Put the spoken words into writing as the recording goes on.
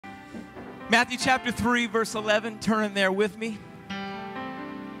Matthew chapter 3, verse 11. Turn in there with me.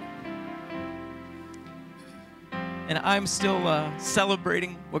 And I'm still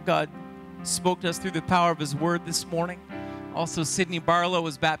celebrating what God spoke to us through the power of His Word this morning. Also, Sydney Barlow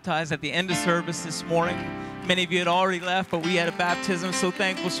was baptized at the end of service this morning. Many of you had already left, but we had a baptism. So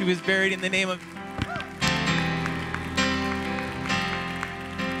thankful she was buried in the name of...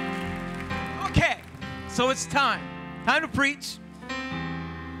 Okay, so it's time. Time to preach.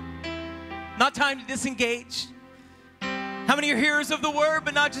 Not time to disengage. How many are hearers of the word,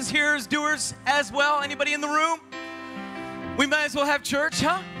 but not just hearers, doers as well? Anybody in the room? We might as well have church,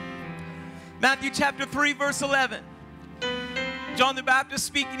 huh? Matthew chapter 3, verse 11. John the Baptist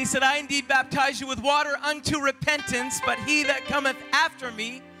speaking, he said, I indeed baptize you with water unto repentance, but he that cometh after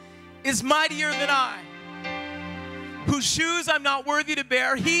me is mightier than I, whose shoes I'm not worthy to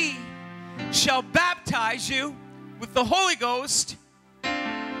bear. He shall baptize you with the Holy Ghost.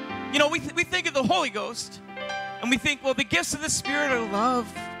 You know, we think of the Holy Ghost, and we think, well, the gifts of the Spirit are love,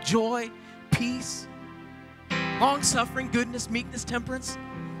 joy, peace, long-suffering, goodness, meekness, temperance.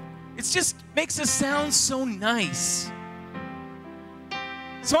 It just makes us sound so nice.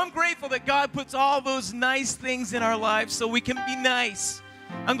 So I'm grateful that God puts all those nice things in our lives so we can be nice.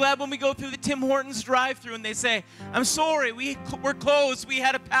 I'm glad when we go through the Tim Hortons drive-thru and they say, I'm sorry, we're closed, we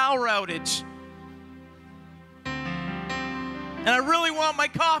had a power outage. And I really want my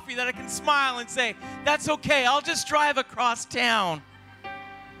coffee that I can smile and say, that's okay, I'll just drive across town.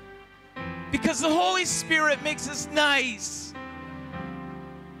 Because the Holy Spirit makes us nice.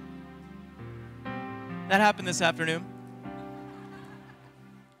 That happened this afternoon.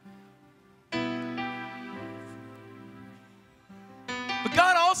 But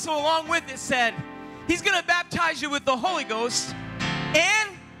God also, along with it, said, He's going to baptize you with the Holy Ghost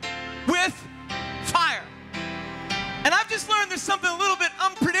and with fire. And I've just learned there's something a little bit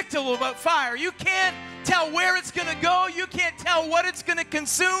unpredictable about fire. You can't tell where it's going to go. You can't tell what it's going to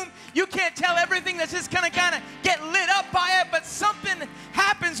consume. You can't tell everything that's just going to kind of get lit up by it. But something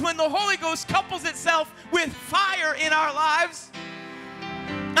happens when the Holy Ghost couples itself with fire in our lives.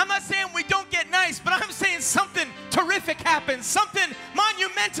 I'm not saying we don't get nice, but I'm saying something terrific happens. Something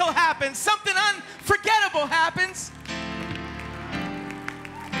monumental happens. Something unforgettable happens.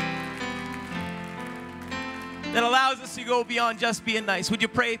 That allows us to go beyond just being nice. Would you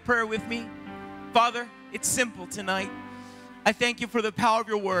pray a prayer with me? Father, it's simple tonight. I thank you for the power of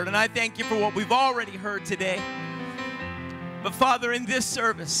your word, and I thank you for what we've already heard today. But Father, in this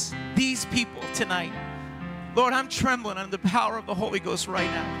service, these people tonight, Lord, I'm trembling under the power of the Holy Ghost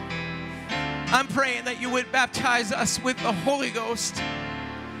right now. I'm praying that you would baptize us with the Holy Ghost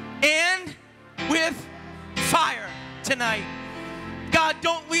and with fire tonight. God,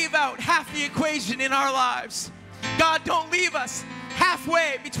 don't leave out half the equation in our lives. God, don't leave us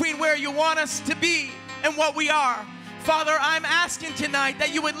halfway between where you want us to be and what we are. Father, I'm asking tonight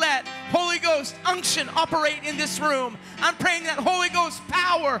that you would let Holy Ghost unction operate in this room. I'm praying that Holy Ghost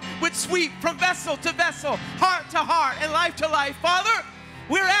power would sweep from vessel to vessel, heart to heart, and life to life. Father,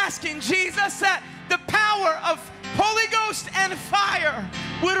 we're asking, Jesus, that the power of Holy Ghost and fire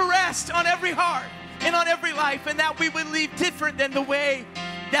would rest on every heart and on every life, and that we would leave different than the way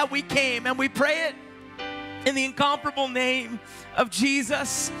that we came. And we pray it in the incomparable name of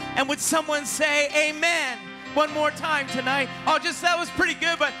Jesus. And would someone say amen one more time tonight? That was pretty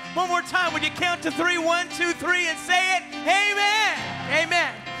good, but one more time, would you count to 3? 1, 2, 3, and say it? Amen.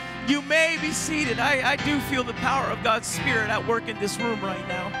 Amen. You may be seated. I do feel the power of God's Spirit at work in this room right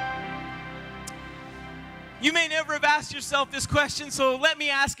now. You may never have asked yourself this question, so let me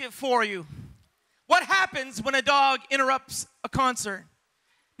ask it for you. What happens when a dog interrupts a concert?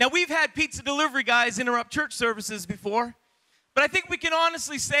 Now, we've had pizza delivery guys interrupt church services before, but I think we can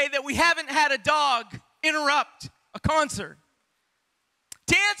honestly say that we haven't had a dog interrupt a concert.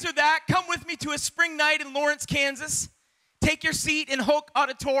 To answer that, come with me to a spring night in Lawrence, Kansas. Take your seat in Hoke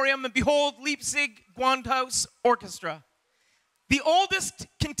Auditorium and behold Leipzig Gewandhaus Orchestra, the oldest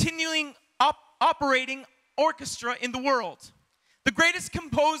continuing operating orchestra in the world. The greatest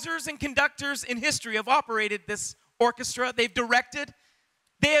composers and conductors in history have operated this orchestra. They've directed.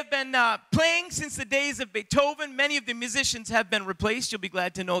 They have been playing since the days of Beethoven. Many of the musicians have been replaced. You'll be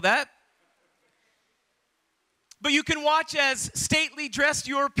glad to know that. But you can watch as stately dressed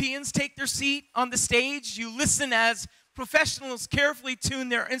Europeans take their seat on the stage. You listen as professionals carefully tune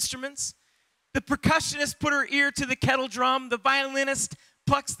their instruments. The percussionist put her ear to the kettle drum. The violinist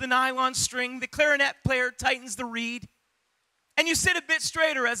plucks the nylon string. The clarinet player tightens the reed. And you sit a bit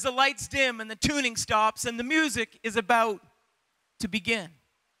straighter as the lights dim and the tuning stops and the music is about to begin.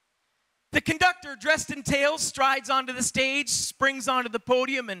 The conductor, dressed in tails, strides onto the stage, springs onto the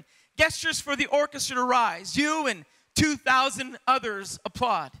podium, and gestures for the orchestra to rise. You and 2,000 others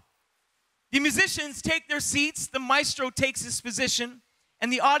applaud. The musicians take their seats, the maestro takes his position,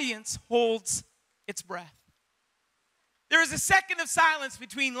 and the audience holds its breath. There is a second of silence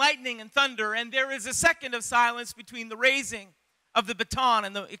between lightning and thunder, and there is a second of silence between the raising of the baton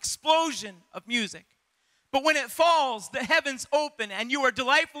and the explosion of music. But when it falls, the heavens open, and you are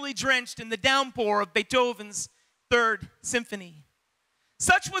delightfully drenched in the downpour of Beethoven's Third Symphony.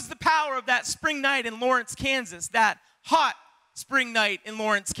 Such was the power of that spring night in Lawrence, Kansas, that hot spring night in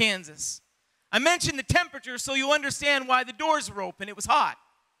Lawrence, Kansas. I mentioned the temperature so you'll understand why the doors were open. It was hot.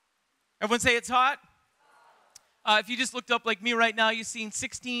 Everyone say it's hot? If you just looked up like me right now, you've seen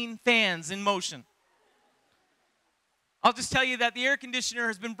 16 fans in motion. I'll just tell you that the air conditioner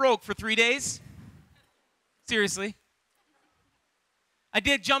has been broke for 3 days. Seriously. I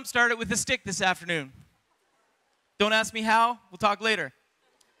did jump start it with a stick this afternoon. Don't ask me how. We'll talk later.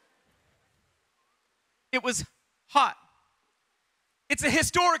 It was hot. It's a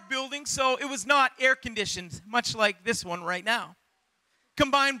historic building, so it was not air conditioned, much like this one right now.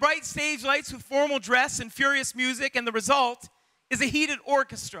 Combine bright stage lights with formal dress and furious music, and the result is a heated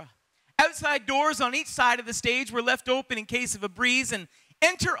orchestra. Outside doors on each side of the stage were left open in case of a breeze, and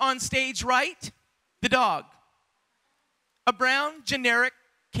enter on stage right, the dog. A brown, generic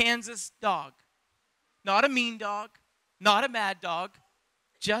Kansas dog. Not a mean dog, not a mad dog,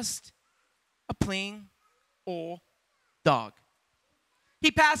 just a plain old dog. He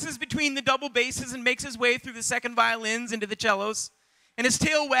passes between the double basses and makes his way through the second violins into the cellos, and his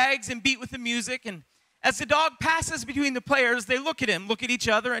tail wags and beat with the music, and as the dog passes between the players, they look at him, look at each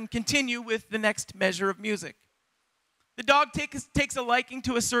other, and continue with the next measure of music. The dog takes a liking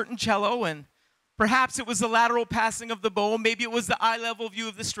to a certain cello, and perhaps it was the lateral passing of the bow, maybe it was the eye-level view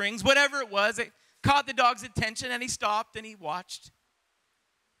of the strings, whatever it was, it caught the dog's attention, and he stopped and he watched.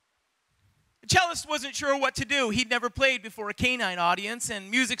 The cellist wasn't sure what to do. He'd never played before a canine audience, and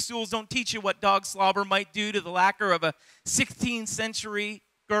music schools don't teach you what dog slobber might do to the lacquer of a 16th century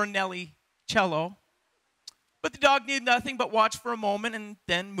Garnelli cello. But the dog needed nothing but watch for a moment and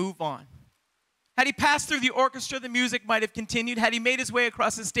then move on. Had he passed through the orchestra, the music might have continued. Had he made his way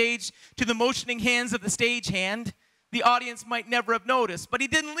across the stage to the motioning hands of the stagehand, the audience might never have noticed. But he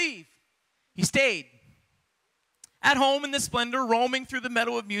didn't leave. He stayed. At home in the splendor, roaming through the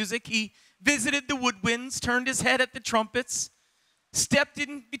meadow of music, he visited the woodwinds, turned his head at the trumpets, stepped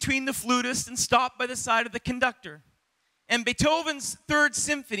in between the flutists, and stopped by the side of the conductor. And Beethoven's Third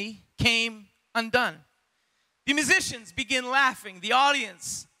Symphony came undone. The musicians began laughing. The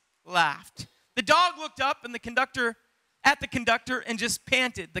audience laughed. The dog looked up and the conductor and just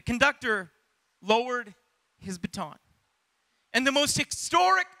panted. The conductor lowered his baton. And the most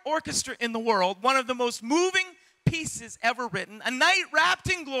historic orchestra in the world, one of the most moving pieces ever written, a night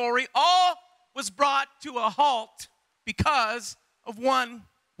wrapped in glory, all was brought to a halt because of one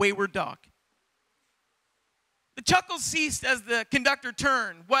wayward dog. The chuckles ceased as the conductor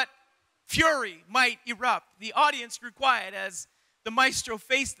turned. What fury might erupt? The audience grew quiet as the maestro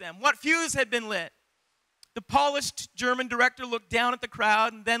faced them. What fuse had been lit? The polished German director looked down at the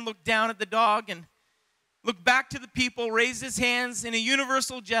crowd and then looked down at the dog and looked back to the people, raised his hands in a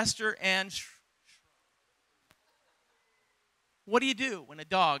universal gesture, and what do you do when a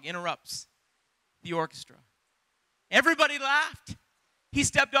dog interrupts the orchestra? Everybody laughed. He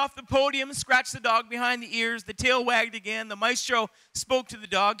stepped off the podium, scratched the dog behind the ears. The tail wagged again. The maestro spoke to the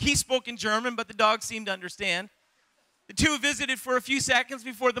dog. He spoke in German, but the dog seemed to understand. The two visited for a few seconds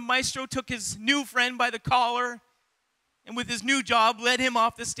before the maestro took his new friend by the collar and with his new job led him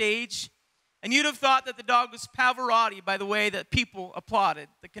off the stage. And you'd have thought that the dog was Pavarotti by the way that people applauded.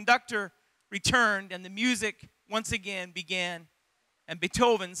 The conductor returned and the music once again began, and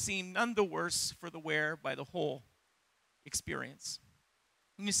Beethoven seemed none the worse for the wear by the whole experience.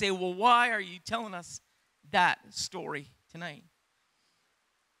 And you say, well, why are you telling us that story tonight?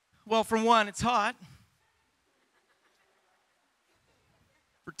 Well, for one, it's hot.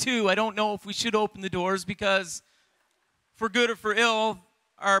 For two, I don't know if we should open the doors because for good or for ill,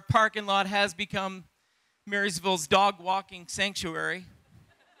 our parking lot has become Marysville's dog walking sanctuary.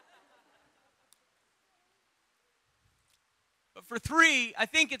 But for three, I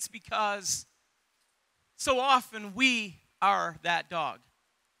think it's because so often we are that dog.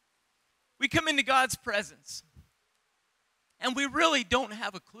 We come into God's presence and we really don't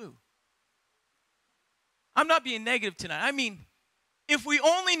have a clue. I'm not being negative tonight. I mean, if we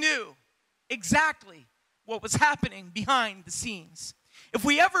only knew exactly what was happening behind the scenes, if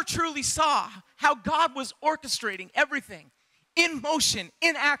we ever truly saw how God was orchestrating everything in motion,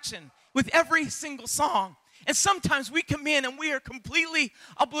 in action, with every single song. And sometimes we come in and we are completely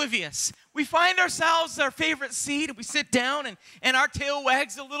oblivious. We find ourselves our favorite seat, and we sit down, and our tail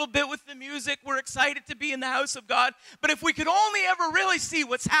wags a little bit with the music. We're excited to be in the house of God. But if we could only ever really see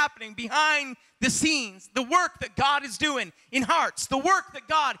what's happening behind the scenes, the work that God is doing in hearts, the work that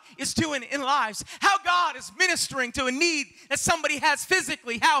God is doing in lives, how God is ministering to a need that somebody has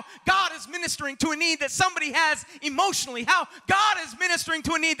physically, how God is ministering to a need that somebody has emotionally, how God is ministering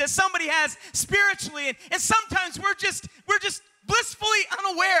to a need that somebody has spiritually. And sometimes we're just blissfully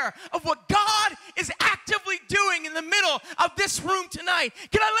unaware of what God is actively doing in the middle of this room tonight.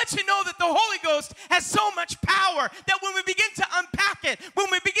 Can I let you know that the Holy Ghost has so much power that when we begin to unpack it, when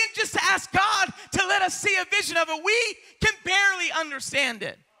we begin just to ask God to let us see a vision of it, we can barely understand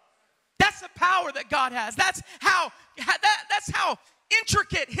it. That's the power that God has. That's how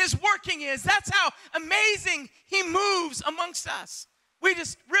intricate his working is. That's how amazing he moves amongst us. We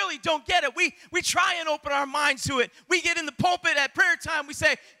just really don't get it. We try and open our minds to it. We get in the pulpit at prayer time. We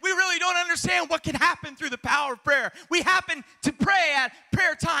say, we really don't understand what can happen through the power of prayer. We happen to pray at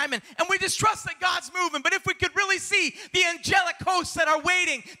prayer time, and we just trust that God's moving. But if we could really see the angelic hosts that are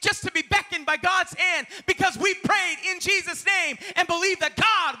waiting just to be beckoned by God's hand because we prayed in Jesus' name and believed that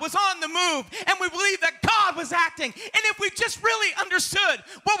God was on the move, and we believed that God was acting. And if we just really understood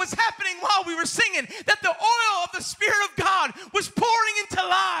what was happening while we were singing, that the oil of the Spirit of God was pouring into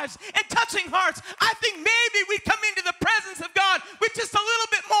lives and touching hearts, I think maybe we'd come into the presence of God with just a little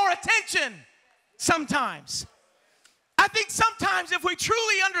bit more attention sometimes. I think sometimes if we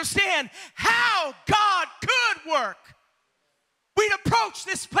truly understand how God could work, we'd approach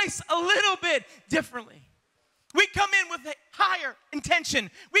this place a little bit differently. We come in with a higher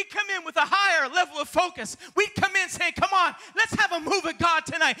intention. We come in with a higher level of focus. We come in saying, come on, let's have a move of God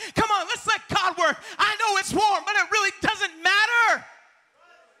tonight. Come on, let's let God work. I know it's warm, but it really doesn't matter.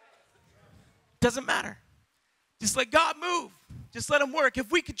 Doesn't matter. Just let God move. Just let him work.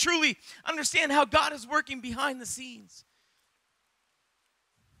 If we could truly understand how God is working behind the scenes.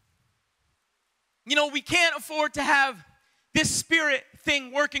 You know, we can't afford to have this spirit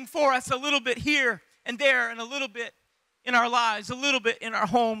thing working for us a little bit here and there, and a little bit in our lives, a little bit in our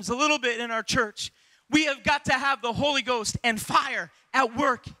homes, a little bit in our church. We have got to have the Holy Ghost and fire at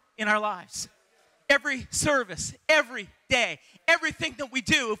work in our lives. Every service, every day, everything that we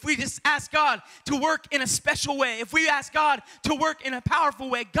do, if we just ask God to work in a special way, if we ask God to work in a powerful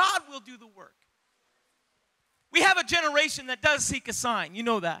way, God will do the work. We have a generation that does seek a sign. You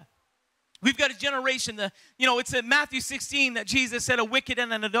know that. We've got a generation that, it's in Matthew 16 that Jesus said a wicked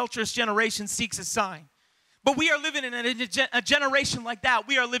and an adulterous generation seeks a sign. But we are living in a generation like that.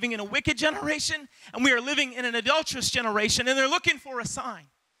 We are living in a wicked generation, and we are living in an adulterous generation, and they're looking for a sign.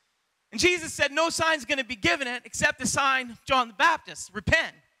 And Jesus said no sign's going to be given it except the sign of John the Baptist,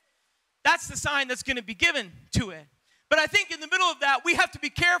 repent. That's the sign that's going to be given to it. But I think in the middle of that, we have to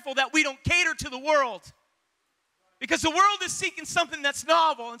be careful that we don't cater to the world. Because the world is seeking something that's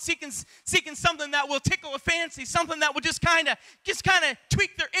novel and seeking something that will tickle a fancy, something that will just kind of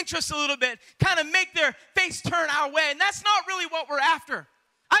tweak their interest a little bit, kind of make their face turn our way. And that's not really what we're after.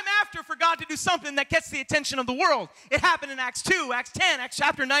 I'm after for God to do something that gets the attention of the world. It happened in Acts 2, Acts 10, Acts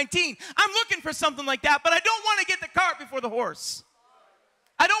chapter 19. I'm looking for something like that, but I don't want to get the cart before the horse.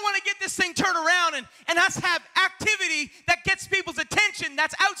 I don't want to get this thing turned around and us have activity that gets people's attention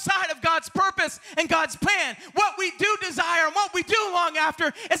that's outside of God's purpose and God's plan. What we do desire and what we do long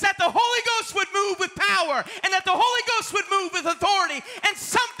after is that the Holy Ghost would move with power, and that the Holy Ghost would move with authority, and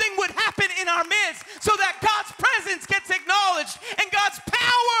something would happen in our midst so that God's presence gets acknowledged and God's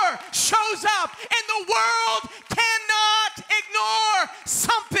power shows up, and the world cannot ignore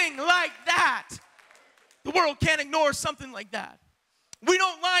something like that. The world can't ignore something like that. We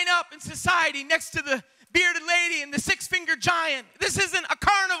don't line up in society next to the bearded lady and the six-fingered giant. This isn't a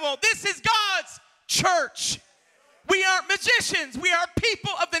carnival. This is God's church. We aren't magicians. We are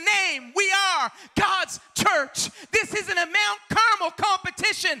people of the name. We are God's church. This isn't a Mount Carmel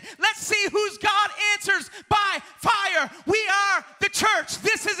competition. Let's see whose God answers by fire. We are the church.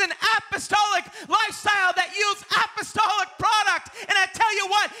 This is an apostolic lifestyle that yields apostolic product. And I tell you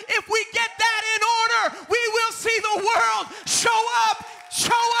what, if we get that in order, we will see the world show up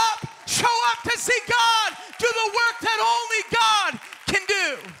to see God do the work that only God can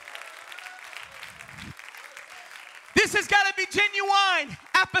do. This has got to be genuine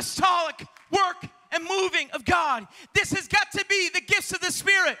apostolic work and moving of God. This has got to be the gifts of the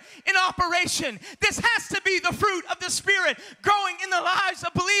Spirit in operation. This has to be the fruit of the Spirit growing in the lives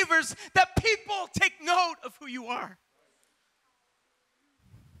of believers, that people take note of who you are.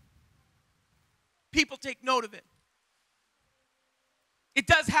 People take note of it. It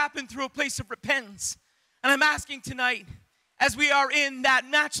does happen through a place of repentance. And I'm asking tonight, as we are in that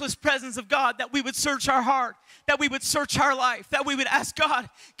matchless presence of God, that we would search our heart, that we would search our life, that we would ask God,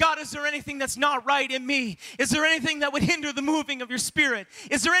 God, is there anything that's not right in me? Is there anything that would hinder the moving of your Spirit?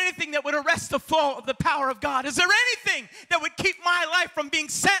 Is there anything that would arrest the flow of the power of God? Is there anything that would keep my life from being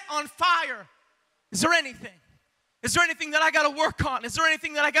set on fire? Is there anything? Is there anything that I got to work on? Is there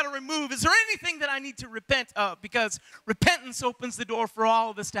anything that I got to remove? Is there anything that I need to repent of? Because repentance opens the door for all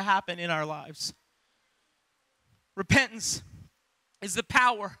of this to happen in our lives. Repentance is the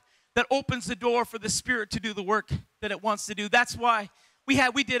power that opens the door for the Spirit to do the work that it wants to do. That's why we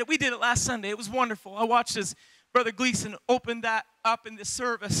did it last Sunday. It was wonderful. I watched as Brother Gleason opened that up in this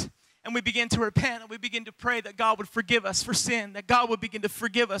service, and we began to repent, and we began to pray that God would forgive us for sin, that God would begin to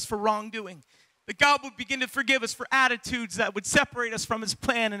forgive us for wrongdoing, that God would begin to forgive us for attitudes that would separate us from His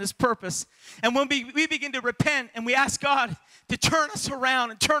plan and His purpose. And when we begin to repent and we ask God to turn us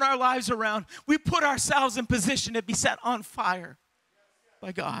around and turn our lives around, we put ourselves in position to be set on fire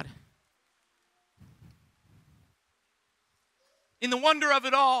by God. In the wonder of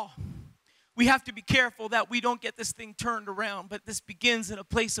it all, we have to be careful that we don't get this thing turned around, but this begins in a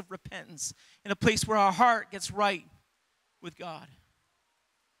place of repentance, in a place where our heart gets right with God.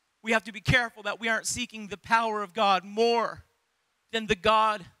 We have to be careful that we aren't seeking the power of God more than the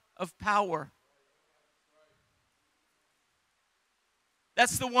God of power.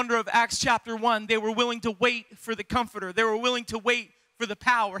 That's the wonder of Acts chapter 1. They were willing to wait for the Comforter. They were willing to wait for the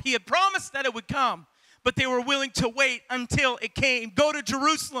power. He had promised that it would come, but they were willing to wait until it came. Go to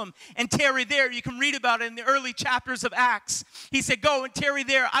Jerusalem and tarry there. You can read about it in the early chapters of Acts. He said, go and tarry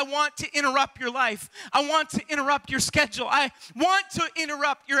there. I want to interrupt your life. I want to interrupt your schedule. I want to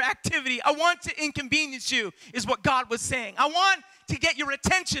interrupt your activity. I want to inconvenience you, is what God was saying. I want to get your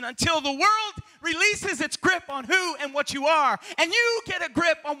attention until the world releases its grip on who and what you are, and you get a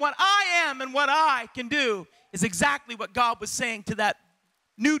grip on what I am and what I can do, is exactly what God was saying to that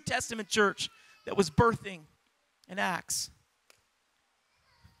New Testament church that was birthing in Acts.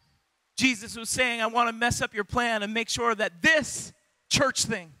 Jesus was saying, I want to mess up your plan and make sure that this church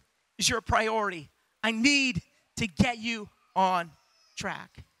thing is your priority. I need to get you on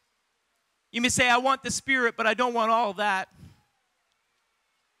track. You may say, I want the Spirit, but I don't want all that.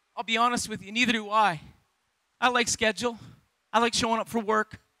 I'll be honest with you, neither do I. I like schedule. I like showing up for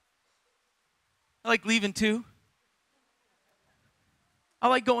work. I like leaving too. I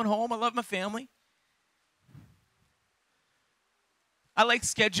like going home. I love my family. I like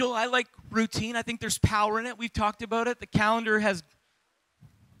schedule. I like routine. I think there's power in it. We've talked about it. The calendar has,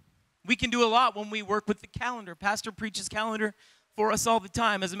 we can do a lot when we work with the calendar. Pastor preaches calendar for us all the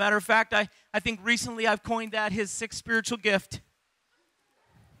time. As a matter of fact, I think recently I've coined that his sixth spiritual gift.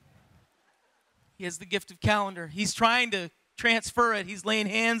 He has the gift of calendar. He's trying to transfer it. He's laying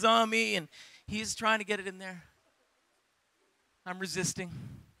hands on me, and he's trying to get it in there. I'm resisting.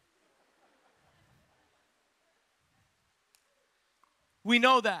 We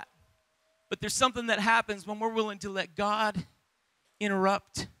know that. But there's something that happens when we're willing to let God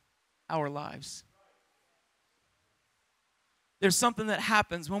interrupt our lives. There's something that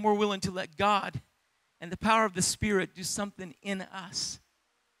happens when we're willing to let God and the power of the Spirit do something in us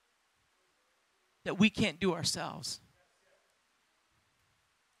that we can't do ourselves.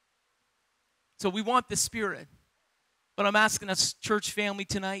 So we want the Spirit. But I'm asking us, church family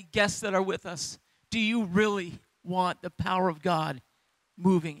tonight, guests that are with us, do you really want the power of God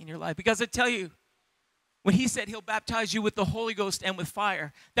moving in your life? Because I tell you, when He said He'll baptize you with the Holy Ghost and with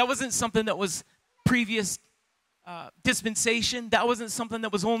fire, that wasn't something that was previous dispensation. That wasn't something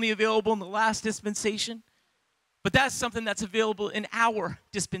that was only available in the last dispensation. But that's something that's available in our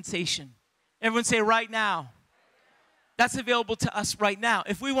dispensation. Everyone say right now. That's available to us right now.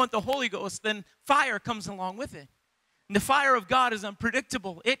 If we want the Holy Ghost, then fire comes along with it. And the fire of God is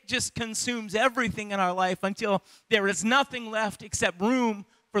unpredictable. It just consumes everything in our life until there is nothing left except room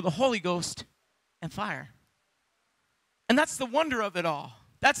for the Holy Ghost and fire. And that's the wonder of it all.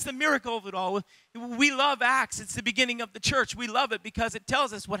 That's the miracle of it all. We love Acts. It's the beginning of the church. We love it because it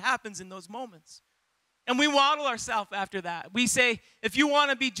tells us what happens in those moments. And we model ourselves after that. We say, if you want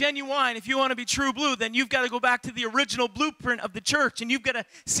to be genuine, if you want to be true blue, then you've got to go back to the original blueprint of the church. And you've got to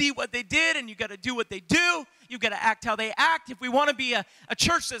see what they did, and you've got to do what they do. You've got to act how they act. If we want to be a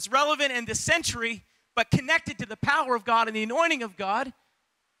church that's relevant in this century, but connected to the power of God and the anointing of God,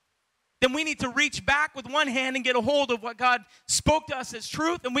 then we need to reach back with one hand and get a hold of what God spoke to us as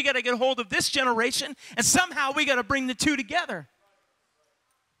truth. And we got to get a hold of this generation. And somehow we got to bring the two together.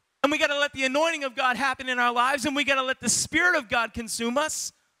 And we got to let the anointing of God happen in our lives, and we got to let the Spirit of God consume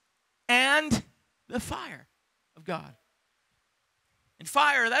us and the fire of God. And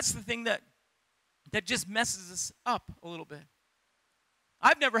fire, that's the thing that just messes us up a little bit.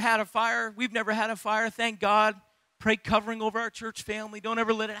 I've never had a fire. We've never had a fire. Thank God. Pray covering over our church family. Don't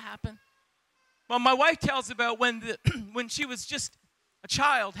ever let it happen. Well, my wife tells about when she was just a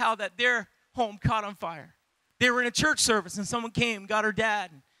child, how that their home caught on fire. They were in a church service, and someone came, got her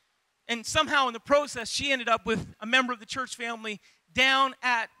dad. And somehow in the process, she ended up with a member of the church family down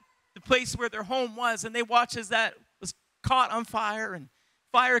at the place where their home was, and they watched as that was caught on fire, and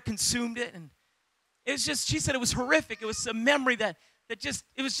fire consumed it. And it was just, she said it was horrific. It was a memory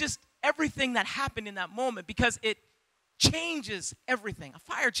it was just everything that happened in that moment, because it changes everything. A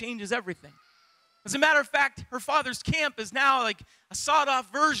fire changes everything. As a matter of fact, her father's camp is now like a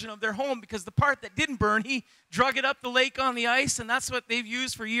sawed-off version of their home, because the part that didn't burn, he drug it up the lake on the ice, and that's what they've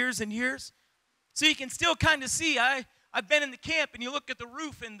used for years and years. So you can still kind of see, I've been in the camp, and you look at the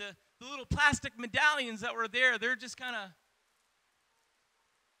roof, and the little plastic medallions that were there, they're just kind of,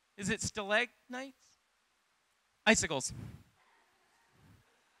 is it stalagmites? Icicles.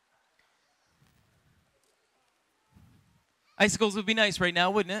 Icicles would be nice right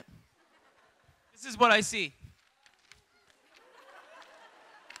now, wouldn't it? This is what I see.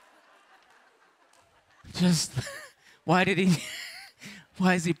 Just, why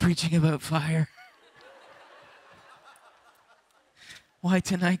is he preaching about fire? Why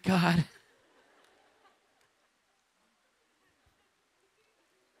tonight, God?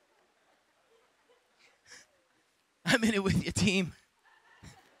 I'm in it with you, team.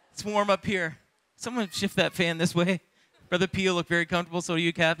 It's warm up here. Someone shift that fan this way. Brother P, you look very comfortable. So do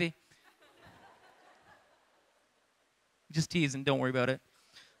you, Kathy. Just teasing. Don't worry about it.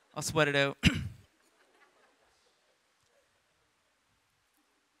 I'll sweat it out.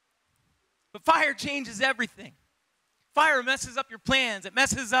 But fire changes everything. Fire messes up your plans. It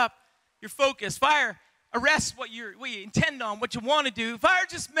messes up your focus. Fire arrests what you intend on, what you want to do. Fire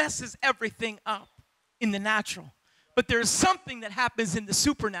just messes everything up in the natural. But there's something that happens in the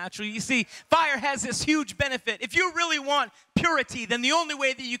supernatural. You see, fire has this huge benefit. If you really want purity, then the only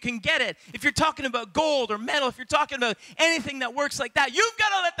way that you can get it, if you're talking about gold or metal, if you're talking about anything that works like that, you've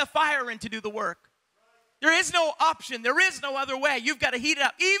got to let the fire in to do the work. There is no option. There is no other way. You've got to heat it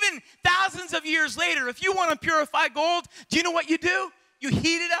up. Even thousands of years later, if you want to purify gold, do you know what you do? You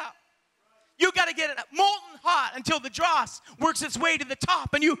heat it up. You've got to get it molten hot until the dross works its way to the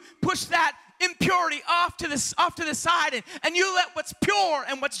top, and you push that impurity off to the side, and you let what's pure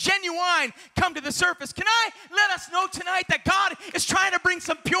and what's genuine come to the surface. Can I let us know tonight that God is trying to bring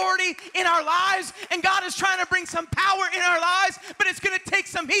some purity in our lives, and God is trying to bring some power in our lives, but it's going to take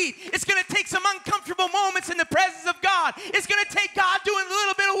some heat. It's going to take some uncomfortable moments in the presence of God. It's going to take God doing a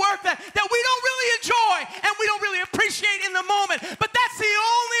little bit of work that we don't really enjoy and we don't really appreciate in the moment, but that's the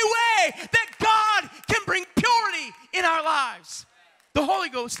only way that God can bring purity in our lives. The Holy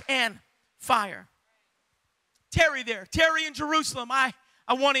Ghost and fire. Tarry there. Tarry in Jerusalem. I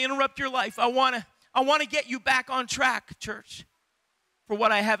want to interrupt your life. I want to get you back on track, church, for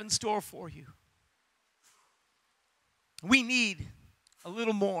what I have in store for you. We need a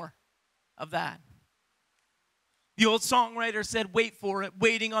little more of that. The old songwriter said, wait for it,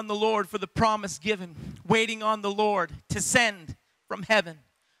 waiting on the Lord for the promise given, waiting on the Lord to send from heaven,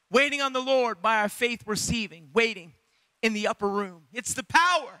 waiting on the Lord by our faith receiving, waiting in the upper room. It's the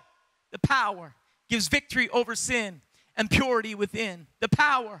power. The power gives victory over sin and purity within. The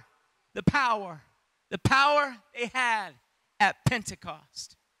power they had at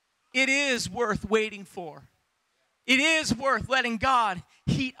Pentecost. It is worth waiting for. It is worth letting God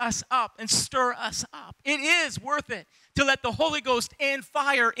heat us up and stir us up. It is worth it to let the Holy Ghost and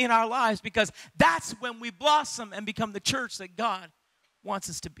fire in our lives, because that's when we blossom and become the church that God wants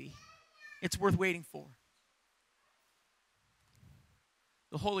us to be. It's worth waiting for.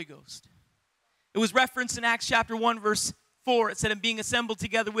 The Holy Ghost. It was referenced in Acts chapter 1, verse 4. It said, and being assembled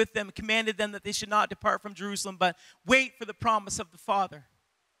together with them, commanded them that they should not depart from Jerusalem, but wait for the promise of the Father.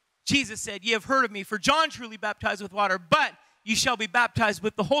 Jesus said, ye have heard of me, for John truly baptized with water, but you shall be baptized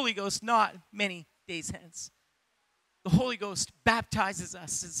with the Holy Ghost not many days hence. The Holy Ghost baptizes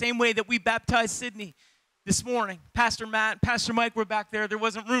us the same way that we baptized Sydney this morning. Pastor Matt, Pastor Mike were back there. There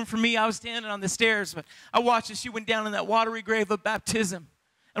wasn't room for me. I was standing on the stairs, but I watched as she went down in that watery grave of baptism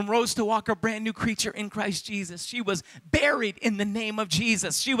and rose to walk a brand new creature in Christ Jesus. She was buried in the name of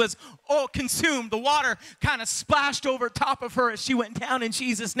Jesus. She was all consumed. The water kind of splashed over top of her as she went down in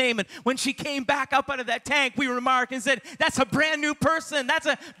Jesus' name. And when she came back up out of that tank, we remarked and said, that's a brand new person. That's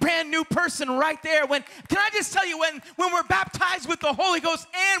a brand new person right there. Can I just tell you, when we're baptized with the Holy Ghost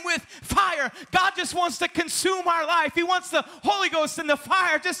and with fire, God just wants to consume our life. He wants the Holy Ghost and the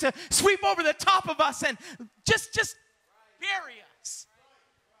fire just to sweep over the top of us and just bury us.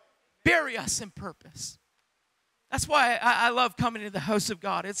 Bury us in purpose. That's why I love coming to the house of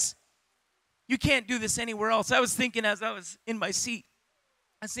God. You can't do this anywhere else. I was thinking as I was in my seat,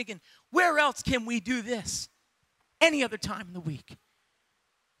 I was thinking, where else can we do this? Any other time in the week.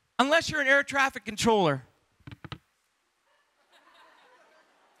 Unless you're an air traffic controller. Has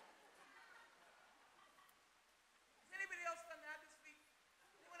anybody else done that this week?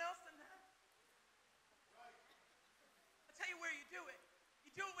 Anyone else done that? I'll tell you where you do it.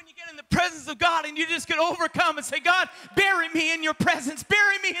 You do it when you get in the presence of God and you just get overcome and say, God, bury me in your presence.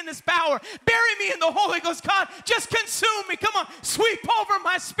 Bury me in this power. Bury me in the Holy Ghost. God, just consume me. Come on, sweep over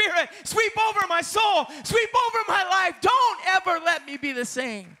my spirit. Sweep over my soul. Sweep over my life. Don't ever let me be the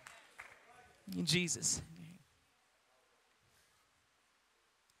same. In Jesus' name.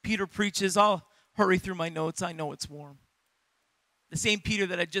 Peter preaches. I'll hurry through my notes. I know it's warm. The same Peter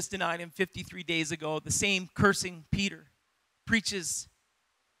that had just denied him 53 days ago, the same cursing Peter, preaches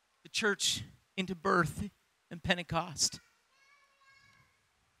the church into birth and Pentecost.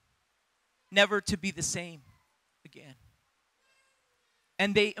 Never to be the same again.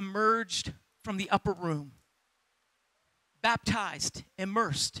 And they emerged from the upper room, baptized,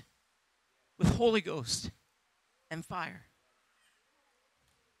 immersed with Holy Ghost and fire.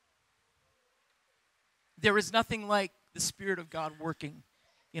 There is nothing like the Spirit of God working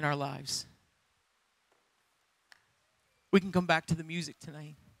in our lives. We can come back to the music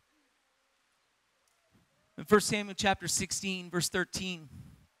tonight. In 1 Samuel chapter 16, verse 13,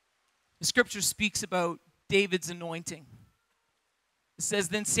 the scripture speaks about David's anointing. It says,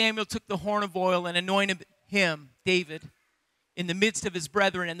 then Samuel took the horn of oil and anointed him, David, in the midst of his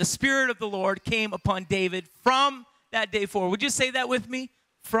brethren. And the Spirit of the Lord came upon David from that day forward. Would you say that with me?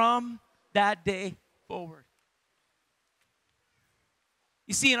 From that day forward.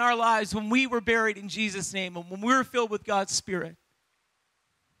 You see, in our lives, when we were buried in Jesus' name and when we were filled with God's Spirit,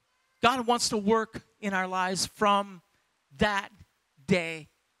 God wants to work in our lives from that day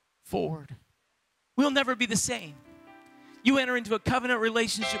forward. We'll never be the same. You enter into a covenant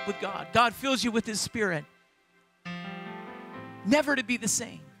relationship with God. God fills you with His Spirit. Never to be the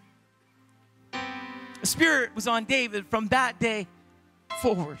same. The Spirit was on David from that day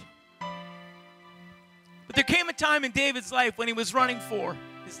forward. But there came a time in David's life when he was running for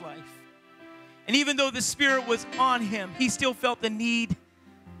his life. And even though the Spirit was on him, he still felt the need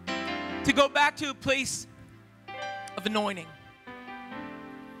to go back to a place of anointing.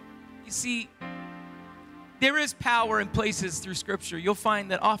 You see, there is power in places through Scripture. You'll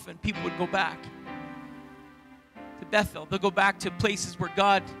find that often people would go back to Bethel. They'll go back to places where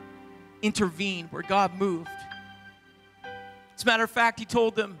God intervened, where God moved. As a matter of fact, He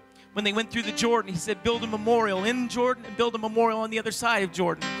told them when they went through the Jordan, He said, build a memorial in Jordan and build a memorial on the other side of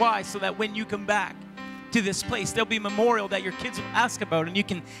Jordan. Why? So that when you come back to this place, there'll be a memorial that your kids will ask about and you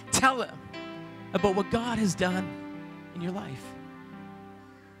can tell them about what God has done in your life.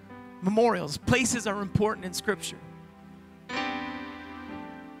 Memorials, places are important in Scripture.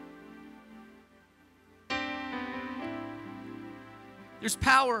 There's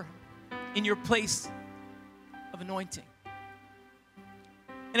power in your place of anointing.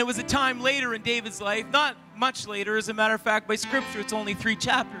 And it was a time later in David's life, not much later, as a matter of fact, by Scripture, it's only 3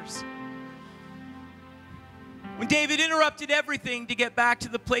 chapters, when David interrupted everything to get back to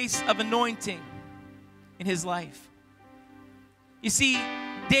the place of anointing in his life. You see,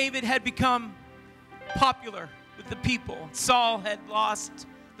 David had become popular with the people. Saul had lost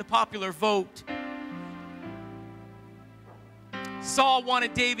the popular vote. Saul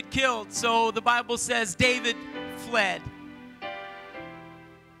wanted David killed, so the Bible says David fled.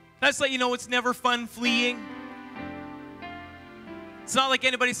 Can I just let you know it's never fun fleeing? It's not like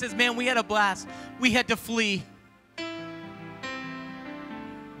anybody says, man, we had a blast. We had to flee.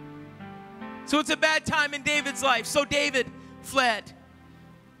 So it's a bad time in David's life. So David fled.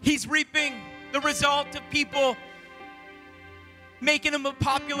 He's reaping the result of people making him a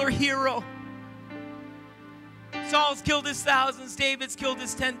popular hero. Saul's killed his thousands. David's killed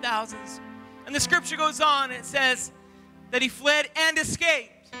his 10,000s. And the Scripture goes on and it says that he fled and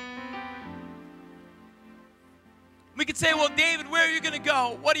escaped. We could say, well, David, where are you going to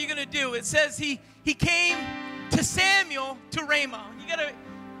go? What are you going to do? It says he came to Samuel to Ramah. You got to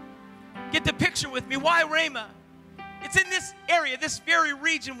get the picture with me. Why Ramah? It's in this area, this very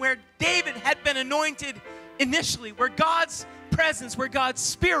region where David had been anointed initially, where God's presence, where God's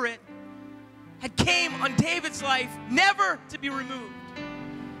Spirit had came on David's life, never to be removed.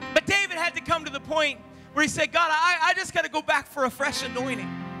 But David had to come to the point where he said, God, I just got to go back for a fresh anointing.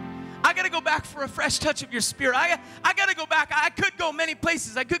 I got to go back for a fresh touch of your spirit. I got to go back. I could go many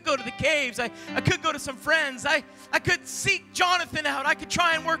places. I could go to the caves. I could go to some friends. I could seek Jonathan out. I could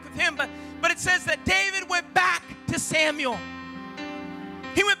try and work with him. But it says that David went back to Samuel.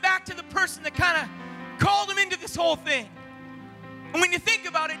 He went back to the person that kind of called him into this whole thing. And when you think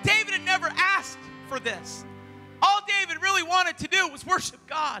about it, David had never asked for this. All David really wanted to do was worship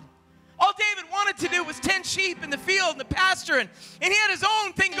God. All David wanted to do was tend sheep in the field and the pasture, and he had his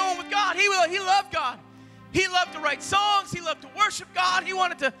own thing going with God. He loved God. He loved to write songs. He loved to worship God. He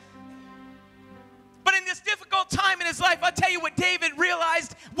wanted to. But in this difficult time in his life, I'll tell you what David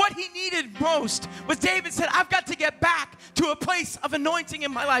realized, what he needed most was David said, I've got to get back to a place of anointing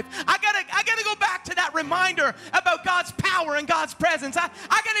in my life. I gotta go back to that reminder about God's power and God's presence. I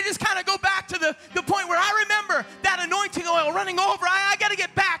gotta just kind of go back to the point where I remember that anointing oil running over. I gotta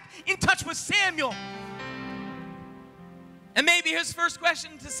get back in touch with Samuel. And maybe his first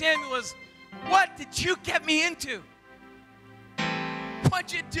question to Samuel was, what did you get me into?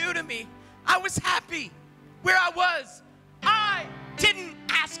 What'd you do to me? I was happy where I was. I didn't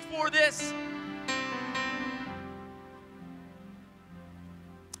ask for this.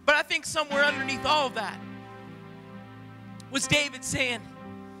 But I think somewhere underneath all of that was David saying,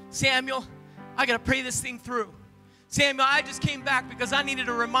 Samuel, I got to pray this thing through. Samuel, I just came back because I needed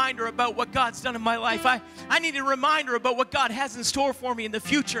a reminder about what God's done in my life. I needed a reminder about what God has in store for me in the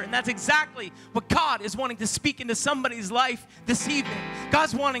future. And that's exactly what God is wanting to speak into somebody's life this evening.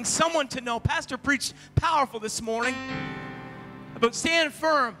 God's wanting someone to know. Pastor preached powerful this morning about stand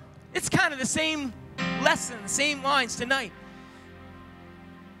firm. It's kind of the same lesson, the same lines tonight.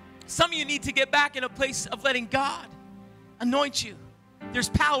 Some of you need to get back in a place of letting God anoint you. There's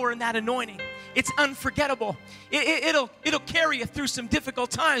power in that anointing. It's unforgettable. It'll carry you through some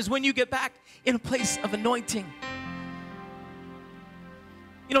difficult times when you get back in a place of anointing.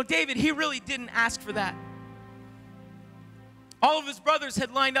 You know, David, he really didn't ask for that. All of his brothers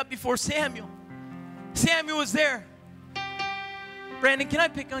had lined up before Samuel. Samuel was there. Brandon, can I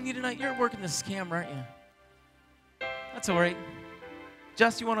pick on you tonight? You're working this camera, aren't you? That's all right.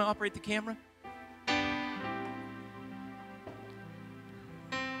 Just, you want to operate the camera?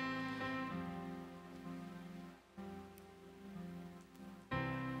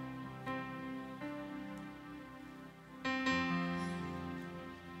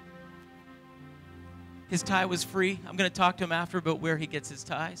 His tie was free. I'm going to talk to him after about where he gets his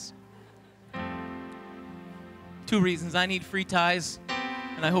ties. 2 reasons. I need free ties,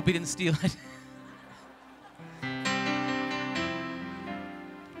 and I hope he didn't steal it.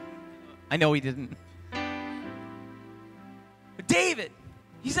 I know he didn't. But David,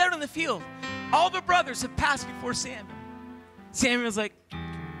 he's out in the field. All the brothers have passed before Samuel. Samuel's like,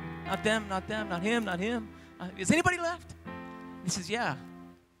 not them, not them, not him, not him. Is anybody left? He says, yeah,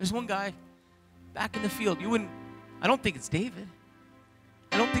 there's one guy back in the field. I don't think it's David.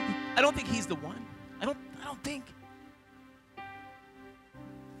 I don't think he's the one. I don't think.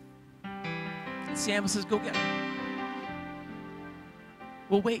 And Samuel says, go get him.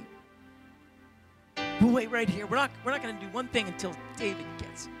 We'll wait. We'll wait right here. We're not going to do one thing until David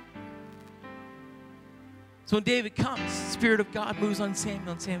gets him. So when David comes, the Spirit of God moves on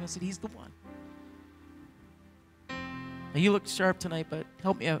Samuel, and Samuel said, he's the one. Now you look sharp tonight, but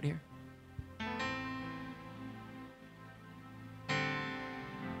help me out here.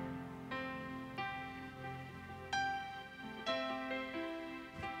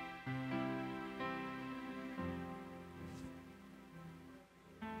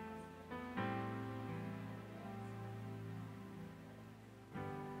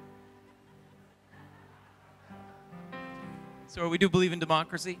 So we do believe in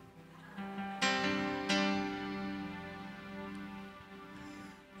democracy.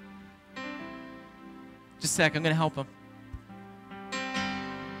 Just a sec, I'm going to help him.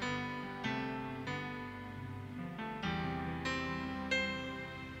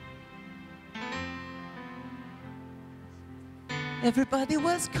 Everybody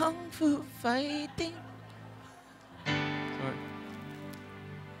was kung fu fighting. Sorry.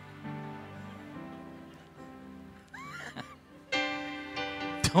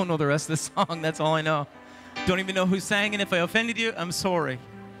 Don't know the rest of the song. That's all I know. Don't even know who sang it. If I offended you, I'm sorry.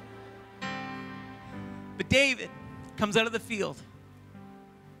 But David comes out of the field.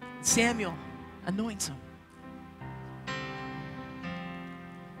 Samuel anoints him.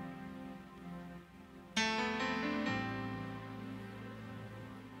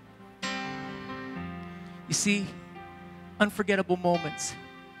 You see, unforgettable moments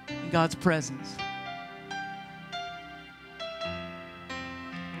in God's presence.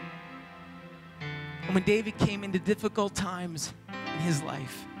 And when David came into difficult times in his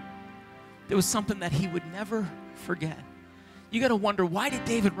life, there was something that he would never forget. You got to wonder, why did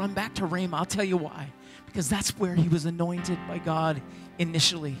David run back to Ramah? I'll tell you why. Because that's where he was anointed by God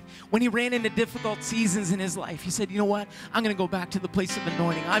initially. When he ran into difficult seasons in his life, he said, you know what? I'm going to go back to the place of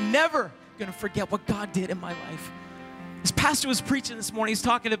anointing. I'm never going to forget what God did in my life. This pastor was preaching this morning. He's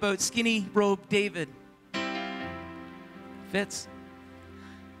talking about skinny robe David. Fits?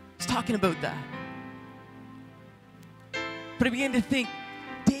 He's talking about that. But I began to think,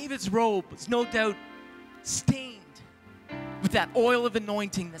 David's robe was no doubt stained with that oil of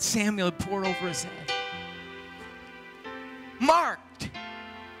anointing that Samuel had poured over his head. Marked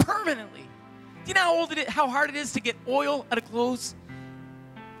permanently. Do you know how hard it is to get oil out of clothes?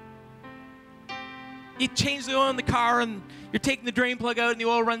 You change the oil in the car and you're taking the drain plug out and the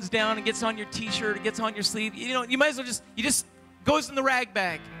oil runs down and gets on your t-shirt, it gets on your sleeve. You know, you might as well just goes in the rag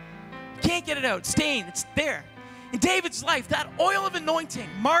bag. You can't get it out. It's stained. It's there. In David's life, that oil of anointing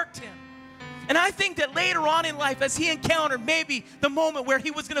marked him. And I think that later on in life, as he encountered maybe the moment where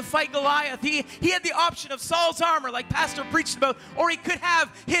he was going to fight Goliath, he had the option of Saul's armor, like Pastor preached about, or he could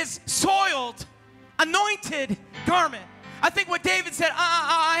have his soiled, anointed garment. I think what David said,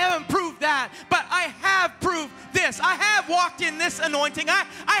 I haven't proved that, but I have proved this. I have walked in this anointing. I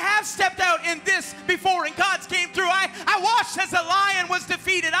have stepped out in this before, and God's came through. I watched as a lion was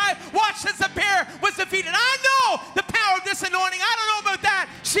defeated. I watched as a bear was defeated. I know the power of this anointing. I don't know about that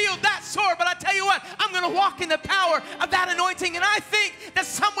shield, that sword, but I tell you what, I'm going to walk in the power of that anointing. And I think that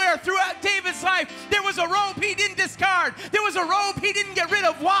somewhere throughout David's life, there was a robe he didn't discard. There was a robe he didn't get rid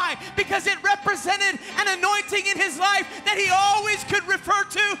of. Why? Because it represented an anointing in his life that he always could refer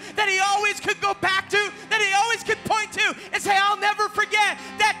to, that he always could go back to, that he always could point to and say, I'll never forget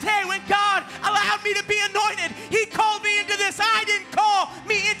that day when God allowed me to be anointed. He called me into this. I didn't call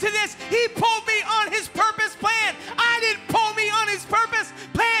me into this. He pulled me on his purpose plan. I didn't pull me on his purpose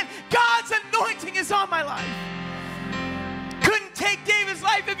plan. God's anointing is on my life. Couldn't take David's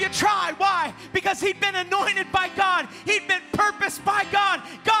life if you tried. Why? Because he'd been anointed by God. He'd been purposed by God.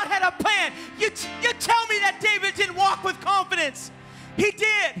 God had a plan. You tell me that David didn't walk with confidence. He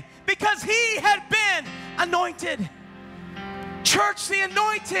did, because he had been anointed. Church, the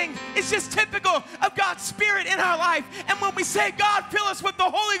anointing is just typical of God's Spirit in our life. And when we say, God, fill us with the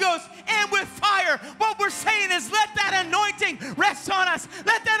Holy Ghost and with fire, what we're saying is, let that anointing rest on us.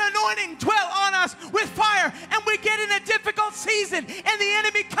 Let that anointing dwell on us with fire. And we get in a difficult season and the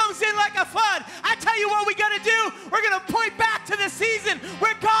enemy comes in like a flood. I tell you what we got to do. We're going to point back to the season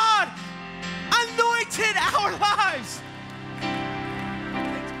where God anointed our lives.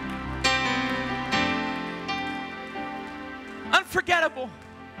 Unforgettable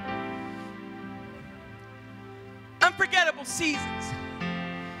seasons.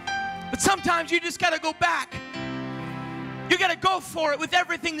 But sometimes you just got to go back. You got to go for it with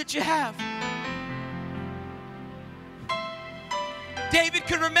everything that you have. David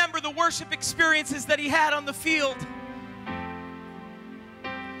could remember the worship experiences that he had on the field.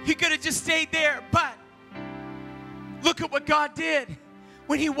 He could have just stayed there, but look at what God did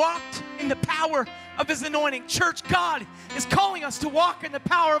when he walked in the power of his anointing. Church, God is calling us to walk in the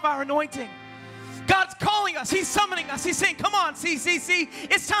power of our anointing. God's calling us. He's summoning us. He's saying, come on, CCC.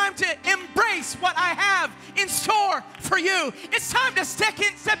 It's time to embrace what I have in store for you. It's time to step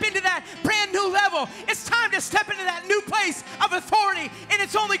into that brand new level. It's time to step into that new place of authority. And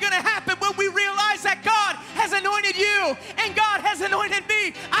it's only going to happen when we realize that God has anointed you and God has anointed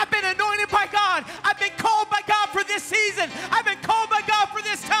me. I've been anointed by God. I've been called by God for this season. I've been called by God for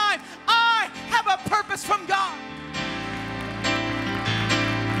this time. I have a purpose from God.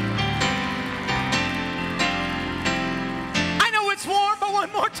 It's warm, but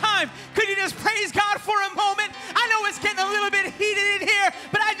one more time, could you just praise God for a moment? I know it's getting a little bit heated in here,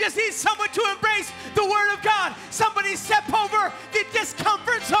 but I just need someone to embrace the Word of God. Somebody step over the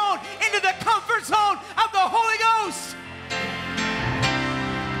discomfort zone into the comfort zone of the Holy Ghost.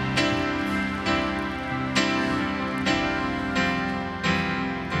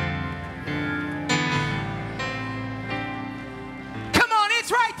 Come on, it's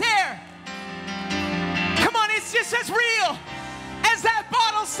right there. Come on, it's just as real as that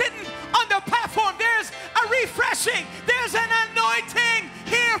bottle sitting on the platform. There's a refreshing. There's an anointing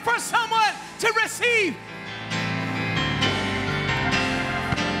here for someone to receive.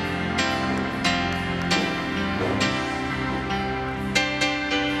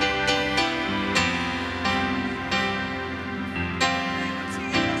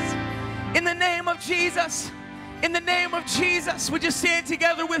 In the name of Jesus, in the name of Jesus, would you stand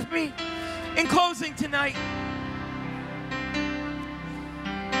together with me in closing tonight?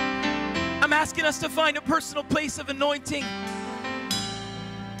 I'm asking us to find a personal place of anointing.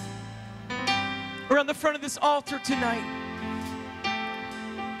 around the front of this altar tonight.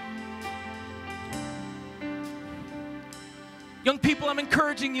 Young people, I'm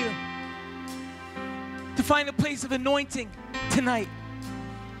encouraging you to find a place of anointing tonight.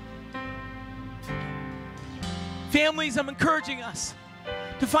 Families, I'm encouraging us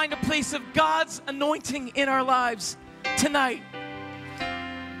to find a place of God's anointing in our lives tonight.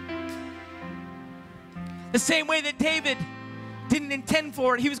 The same way that David didn't intend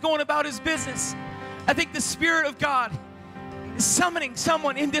for it. He was going about his business. I think the Spirit of God is summoning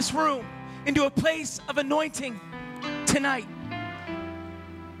someone in this room into a place of anointing tonight.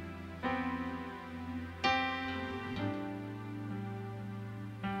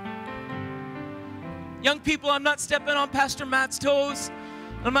 Young people, I'm not stepping on Pastor Matt's toes.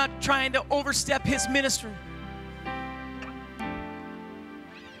 I'm not trying to overstep his ministry.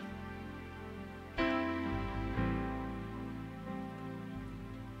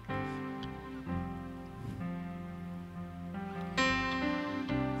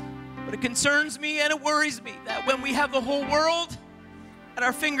 But it concerns me and it worries me that when we have the whole world at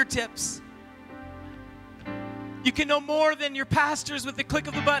our fingertips, you can know more than your pastors with the click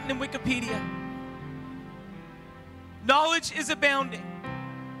of the button in Wikipedia. Knowledge is abounding,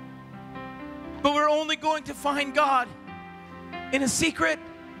 but we're only going to find God in a secret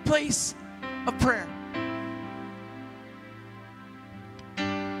place of prayer.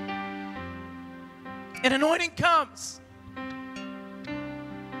 And anointing comes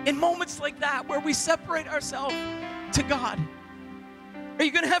in moments like that where we separate ourselves to God. Are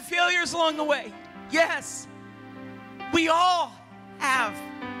you going to have failures along the way? Yes. We all have.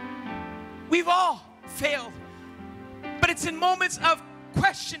 We've all failed. But it's in moments of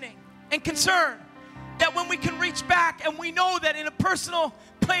questioning and concern that when we can reach back and we know that in a personal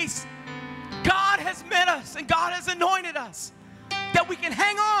place, God has met us and God has anointed us, that we can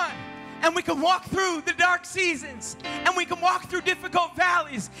hang on and we can walk through the dark seasons and we can walk through difficult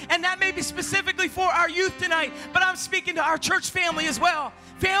valleys. And that may be specifically for our youth tonight, but I'm speaking to our church family as well.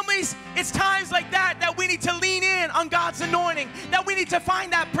 Families, it's times like that that we need to lean in on God's anointing, that we need to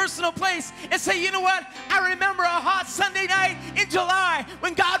find that personal place and say, you know what? I remember a hot Sunday night in July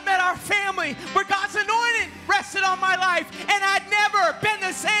when God met our family, where God's anointing rested on my life, and I'd never been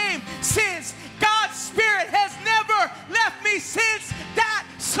the same since. God's Spirit has never left me since that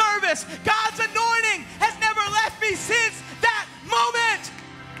service. God's anointing has never left me since that moment.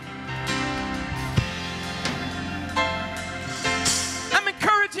 I'm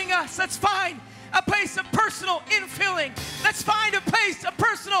encouraging us, let's find a place of personal infilling. Let's find a place of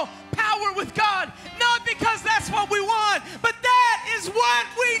personal power with God. Not because that's what we want, but that is what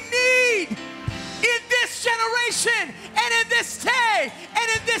we need in this generation and in this day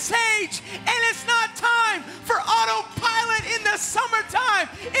and in this age. And it's not time for autopilot in the summertime.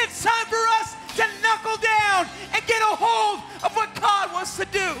 It's time for us to knuckle down and get a hold of what God wants to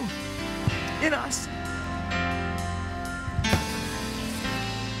do in us.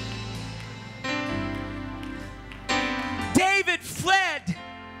 David fled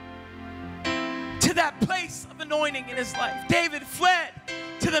to that place of anointing in his life. David fled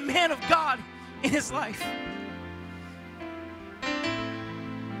to the man of God in his life.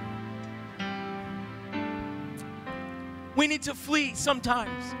 We need to flee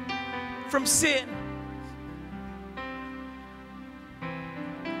sometimes from sin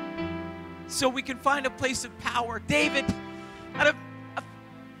so we can find a place of power. David had a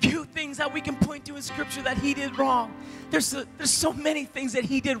few things that we can point to in Scripture that he did wrong. There's so many things that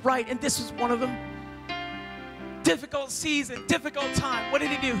he did right, and this was one of them. Difficult season, difficult time. What did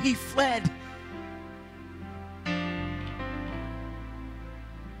he do? He fled.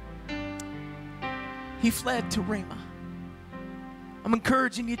 He fled to Ramah. I'm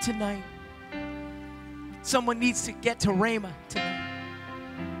encouraging you tonight. Someone needs to get to Ramah tonight.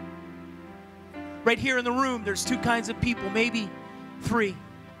 Right here in the room, there's two kinds of people, maybe three.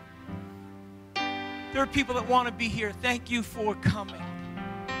 There are people that want to be here. Thank you for coming.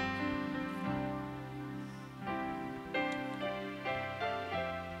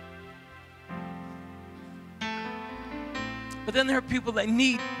 But then there are people that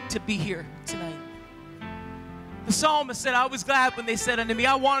need to be here tonight. The psalmist said, I was glad when they said unto me,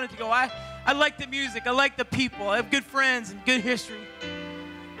 I wanted to go. I like the music. I like the people. I have good friends and good history.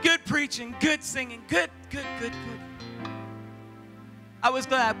 Good preaching, good singing, good. I was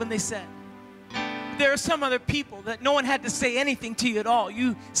glad when they said. There are some other people that no one had to say anything to you at all.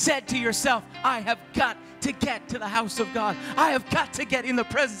 You said to yourself, I have got to get to the house of God. I have got to get in the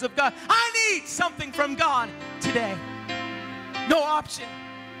presence of God. I need something from God today. No option.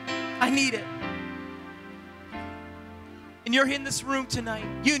 I need it. And and you're in this room tonight,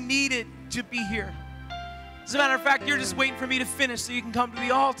 you needed to be here. As a matter of fact, you're just waiting for me to finish so you can come to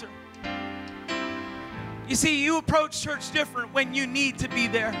the altar. You see, you approach church different when you need to be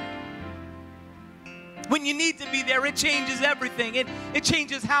there. When you need to be there, it changes everything. It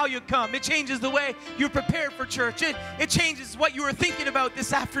changes how you come. It changes the way you're prepared for church. It changes what you were thinking about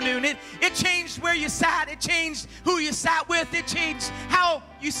this afternoon. It changed where you sat. It changed who you sat with. It changed how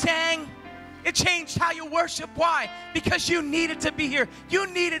you sang. It changed how you worship. Why? Because you needed to be here. You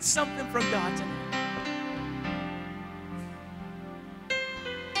needed something from God tonight.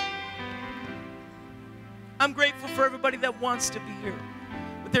 I'm grateful for everybody that wants to be here.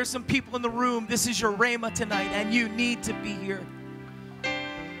 But there's some people in the room, this is your Ramah tonight, and you need to be here.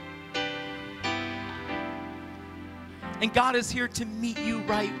 And God is here to meet you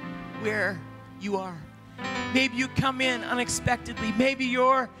right where you are. Maybe you come in unexpectedly. Maybe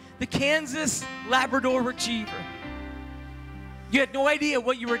you're the Kansas Labrador Retriever. You had no idea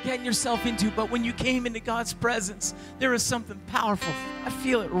what you were getting yourself into, but when you came into God's presence, there is something powerful. I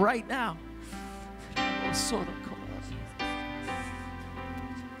feel it right now.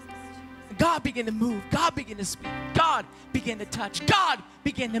 God began to move. God began to speak. God began to touch. God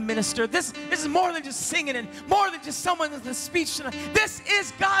began to minister. This is more than just singing and more than just someone with a speech tonight. This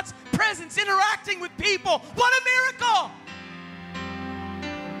is God's presence interacting with people. What a miracle!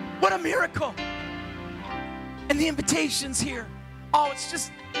 What a miracle! And the invitation's here. Oh, it's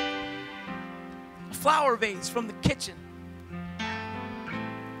just a flower vase from the kitchen.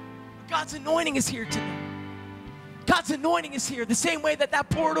 God's anointing is here tonight. God's anointing is here. The same way that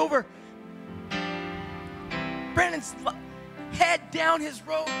poured over Brandon's head down his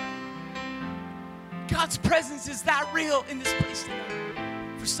robe. God's presence is that real in this place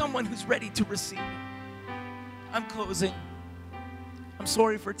tonight for someone who's ready to receive it. I'm closing. I'm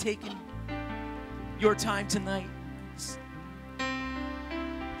sorry for taking your time tonight. It's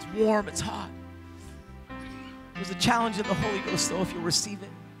warm, it's hot. There's a challenge in the Holy Ghost, though, if you'll receive it.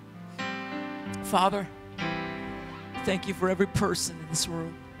 Father, thank you for every person in this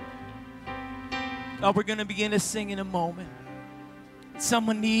room. God, we're going to begin to sing in a moment.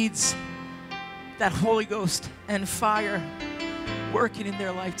 Someone needs that Holy Ghost and fire working in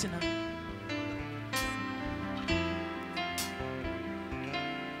their life tonight.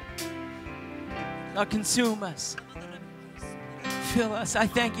 God, consume us. Fill us. I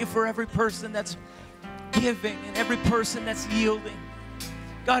thank you for every person that's giving and every person that's yielding.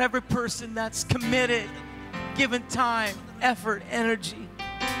 God, every person that's committed, given time, effort, energy.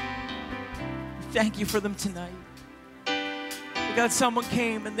 Thank you for them tonight. God, someone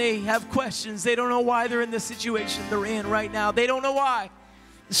came and they have questions. They don't know why they're in this situation they're in right now. They don't know why.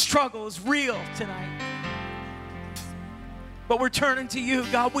 The struggle is real tonight. But we're turning to you,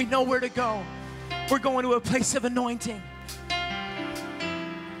 God. We know where to go. We're going to a place of anointing.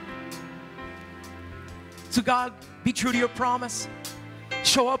 So God, be true to your promise.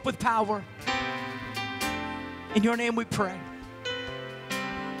 Show up with power. In your name we pray.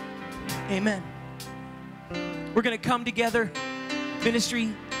 Amen. We're going to come together.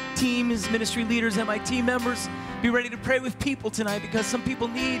 Ministry teams, ministry leaders, and my team members, be ready to pray with people tonight because some people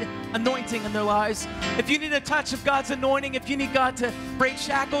need anointing in their lives. If you need a touch of God's anointing, if you need God to break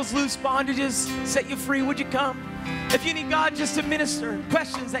shackles, loose bondages, set you free, would you come? If you need God just to minister,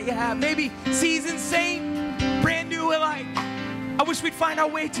 questions that you have, maybe seasoned saint, brand new alike, I wish we'd find our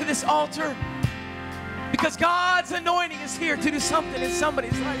way to this altar because God's anointing is here to do something in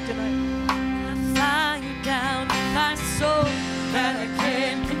somebody's life tonight. Fire down my soul that I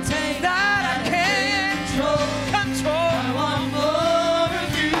can't